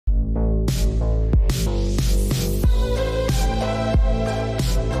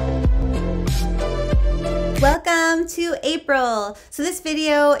to April. So this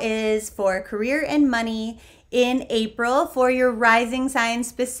video is for career and money in April for your rising sign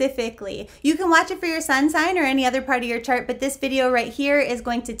specifically. You can watch it for your sun sign or any other part of your chart, but this video right here is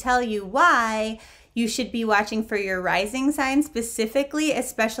going to tell you why you should be watching for your rising sign specifically,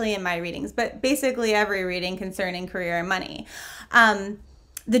 especially in my readings, but basically every reading concerning career and money.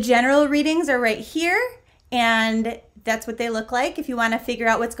 The general readings are right here, and that's what they look like if you want to figure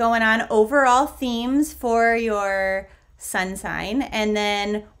out what's going on, overall themes for your sun sign. And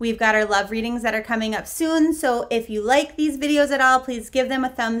then we've got our love readings that are coming up soon. So if you like these videos at all, please give them a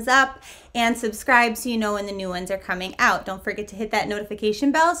thumbs up and subscribe so you know when the new ones are coming out. Don't forget to hit that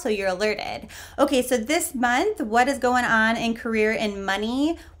notification bell so you're alerted. Okay, so this month, what is going on in career and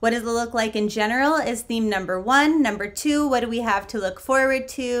money? What does it look like in general is theme number 1. Number 2, what do we have to look forward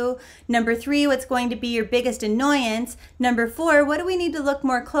to? Number 3, what's going to be your biggest annoyance? Number 4, what do we need to look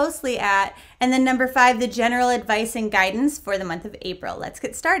more closely at? And then number 5, the general advice and guidance for the month of April. Let's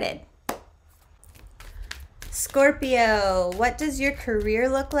get started. Scorpio, what does your career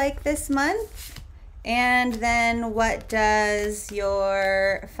look like this month? And then what does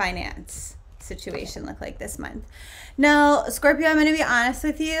your finance situation look like this month? Now, Scorpio, I'm going to be honest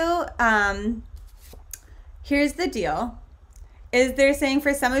with you. Here's the deal. Is they're saying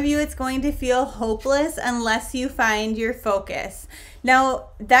for some of you it's going to feel hopeless unless you find your focus. Now,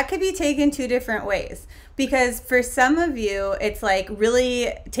 that could be taken two different ways. Because for some of you, it's like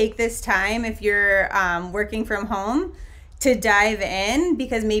really take this time if you're working from home to dive in,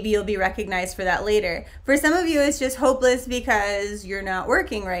 because maybe you'll be recognized for that later. For some of you, it's just hopeless because you're not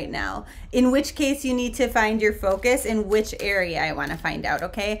working right now, in which case you need to find your focus in which area. I want to find out,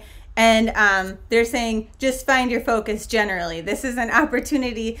 okay? And they're saying just find your focus generally. This is an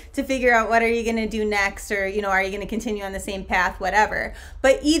opportunity to figure out what are you going to do next, or, you know, are you going to continue on the same path, whatever.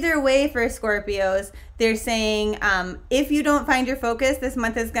 But either way for Scorpios, they're saying if you don't find your focus, this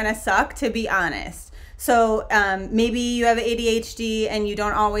month is going to suck, to be honest. So maybe you have ADHD and you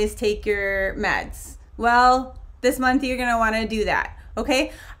don't always take your meds. Well, this month you're going to want to do that,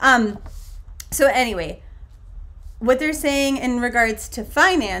 okay? So anyway, what they're saying in regards to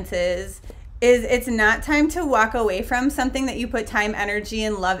finances is it's not time to walk away from something that you put time, energy,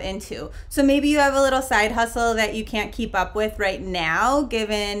 and love into. So maybe you have a little side hustle that you can't keep up with right now,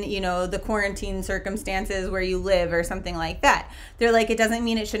 given, you know, the quarantine circumstances where you live or something like that. They're like, it doesn't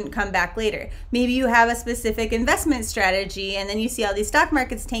mean it shouldn't come back later. Maybe you have a specific investment strategy and then you see all these stock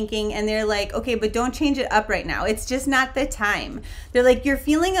markets tanking and they're like, okay, but don't change it up right now. It's just not the time. They're like, you're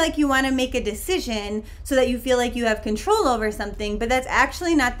feeling like you want to make a decision so that you feel like you have control over something, but that's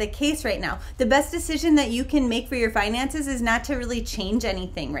actually not the case right now. The best decision that you can make for your finances is not to really change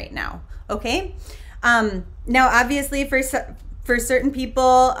anything right now, okay? Now, obviously, for certain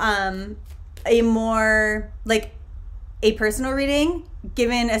people, a more, like, a personal reading,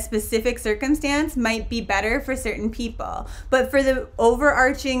 given a specific circumstance, might be better for certain people. But for the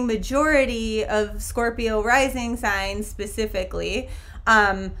overarching majority of Scorpio rising signs specifically,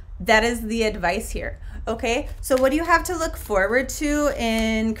 that is the advice here. Okay, so what do you have to look forward to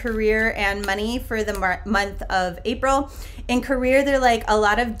in career and money for the month of April? In career, they're like a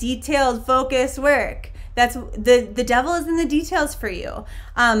lot of detailed, focused work. That's the devil is in the details for you.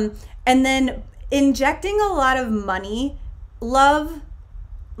 And then injecting a lot of money, love,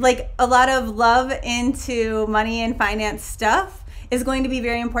 like a lot of love into money and finance stuff is going to be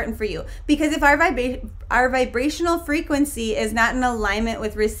very important for you. Because if our vibrational frequency is not in alignment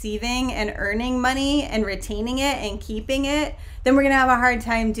with receiving and earning money and retaining it and keeping it, then we're gonna have a hard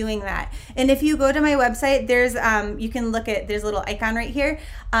time doing that. And if you go to my website, there's you can look at, there's a little icon right here.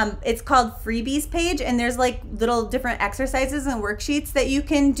 It's called freebies page, and there's like little different exercises and worksheets that you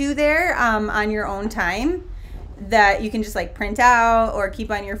can do there on your own time, that you can just like print out or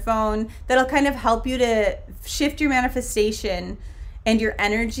keep on your phone. That'll kind of help you to shift your manifestation and your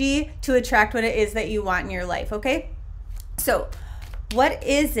energy to attract what it is that you want in your life, okay? So what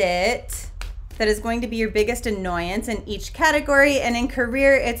is it that is going to be your biggest annoyance in each category? And in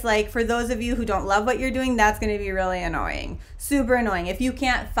career, it's like, for those of you who don't love what you're doing, that's going to be really annoying, super annoying. If you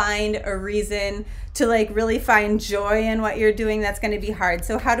can't find a reason to like really find joy in what you're doing, that's going to be hard.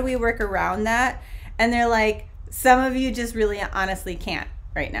 So how do we work around that? And they're like, some of you just really honestly can't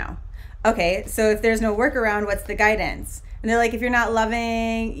right now. Okay, so if there's no workaround, what's the guidance? And they're like, if you're not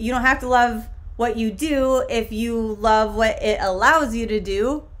loving, you don't have to love what you do if you love what it allows you to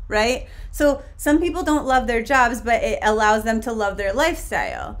do, right? So some people don't love their jobs, but it allows them to love their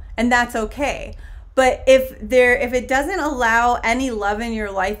lifestyle, and that's okay. But if it doesn't allow any love in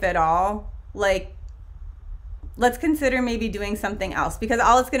your life at all, like, let's consider maybe doing something else, because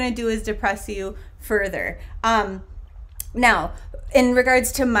all it's going to do is depress you further. Now, in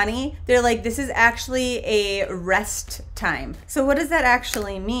regards to money, they're like, this is actually a rest time. So what does that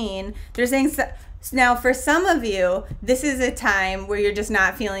actually mean? They're saying, now for some of you, this is a time where you're just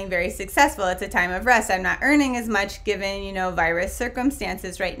not feeling very successful. It's a time of rest. I'm not earning as much given, you know, virus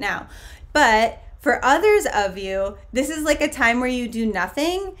circumstances right now. But for others of you, this is like a time where you do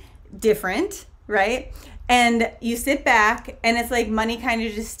nothing different, right? And you sit back and it's like money kind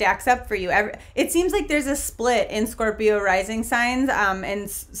of just stacks up for you. It seems like there's a split in Scorpio rising signs and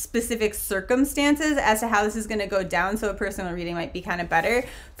specific circumstances as to how this is going to go down. So a personal reading might be kind of better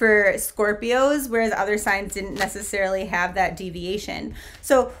for Scorpios, whereas other signs didn't necessarily have that deviation.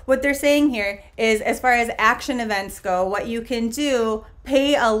 So what they're saying here is, as far as action events go, what you can do,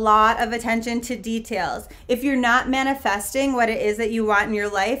 pay a lot of attention to details. If you're not manifesting what it is that you want in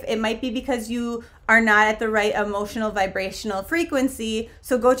your life, it might be because you are not at the right emotional vibrational frequency.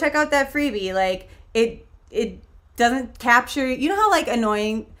 So go check out that freebie. Like it doesn't capture, you know how like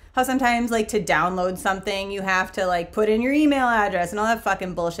annoying how sometimes like to download something you have to like put in your email address and all that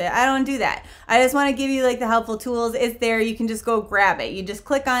fucking bullshit. I don't do that. I just want to give you like the helpful tools. It's there. You can just go grab it. You just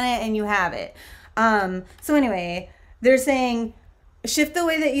click on it and you have it. So anyway, they're saying shift the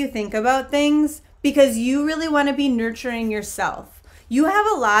way that you think about things because you really want to be nurturing yourself. You have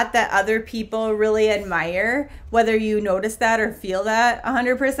a lot that other people really admire, whether you notice that or feel that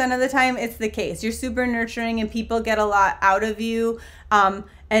 100% of the time, it's the case. You're super nurturing and people get a lot out of you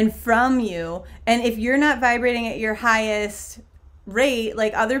and from you. And if you're not vibrating at your highest rate,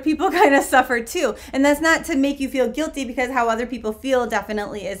 like other people kind of suffer too. And that's not to make you feel guilty because how other people feel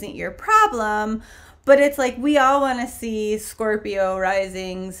definitely isn't your problem. But it's like we all want to see Scorpio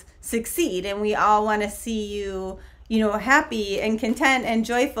risings succeed and we all want to see you, you know, happy and content and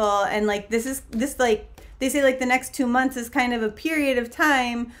joyful. And like this like they say like the next 2 months is kind of a period of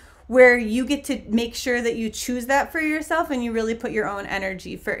time where you get to make sure that you choose that for yourself and you really put your own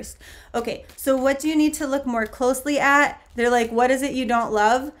energy first. Okay, so what do you need to look more closely at? They're like, what is it you don't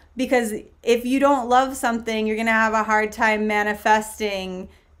love? Because if you don't love something, you're gonna have a hard time manifesting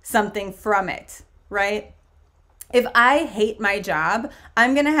something from it, right? If I hate my job,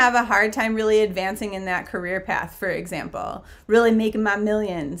 I'm going to have a hard time really advancing in that career path, for example, really making my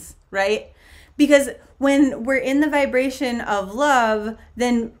millions, right? Because when we're in the vibration of love,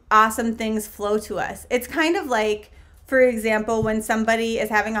 then awesome things flow to us. It's kind of like, for example, when somebody is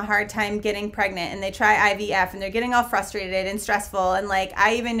having a hard time getting pregnant and they try IVF and they're getting all frustrated and stressful. And like,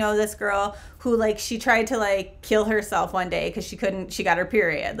 I even know this girl who like, she tried to like kill herself one day because she got her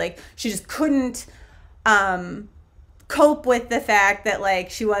period. Like she just couldn't, cope with the fact that like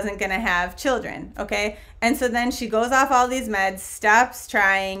she wasn't gonna have children, okay? And so then she goes off all these meds, stops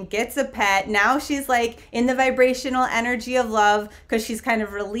trying, gets a pet. Now she's like in the vibrational energy of love because she's kind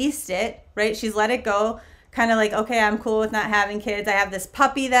of released it, right? She's let it go, kind of like, okay, I'm cool with not having kids. I have this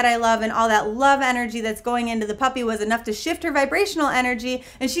puppy that I love, and all that love energy that's going into the puppy was enough to shift her vibrational energy.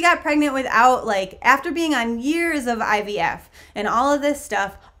 And she got pregnant without, like, after being on years of IVF and all of this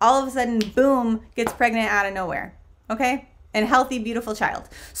stuff, all of a sudden, boom, gets pregnant out of nowhere. Okay? And healthy, beautiful child.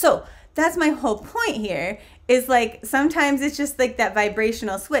 So that's my whole point here is like, sometimes it's just like that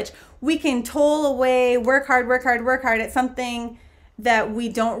vibrational switch. We can toll away, work hard at something that we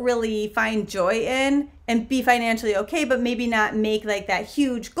don't really find joy in and be financially okay, but maybe not make like that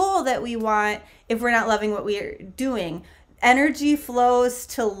huge goal that we want if we're not loving what we're doing. Energy flows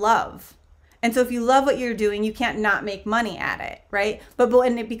to love. And so if you love what you're doing, you can't not make money at it, right? But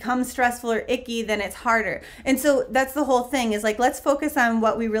when it becomes stressful or icky, then it's harder. And so that's the whole thing is like, let's focus on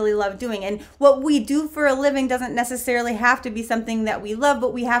what we really love doing. And what we do for a living doesn't necessarily have to be something that we love,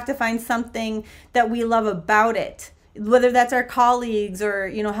 but we have to find something that we love about it. Whether that's our colleagues or,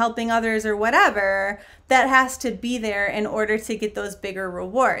 you know, helping others or whatever, that has to be there in order to get those bigger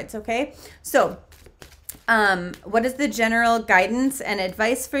rewards, okay? So what is the general guidance and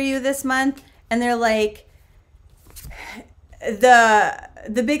advice for you this month? And they're like, the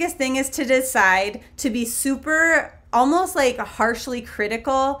biggest thing is to decide to be super, almost like harshly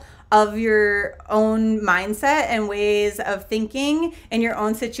critical of your own mindset and ways of thinking and your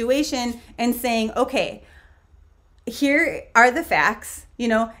own situation and saying, okay, here are the facts, you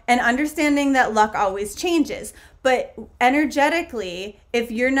know, and understanding that luck always changes. But energetically,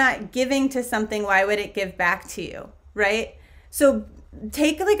 if you're not giving to something, why would it give back to you, right? So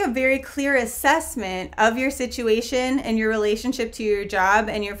take like a very clear assessment of your situation and your relationship to your job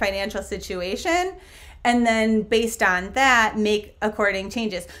and your financial situation. And then based on that, make according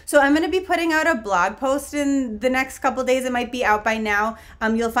changes. So I'm going to be putting out a blog post in the next couple days. It might be out by now.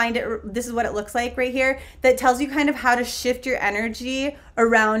 You'll find it. This is what it looks like right here. That tells you kind of how to shift your energy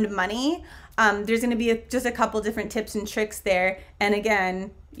around money. There's going to be just a couple different tips and tricks there. And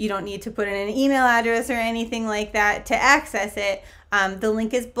again, you don't need to put in an email address or anything like that to access it. The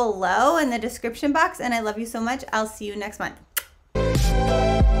link is below in the description box, and I love you so much. I'll see you next month.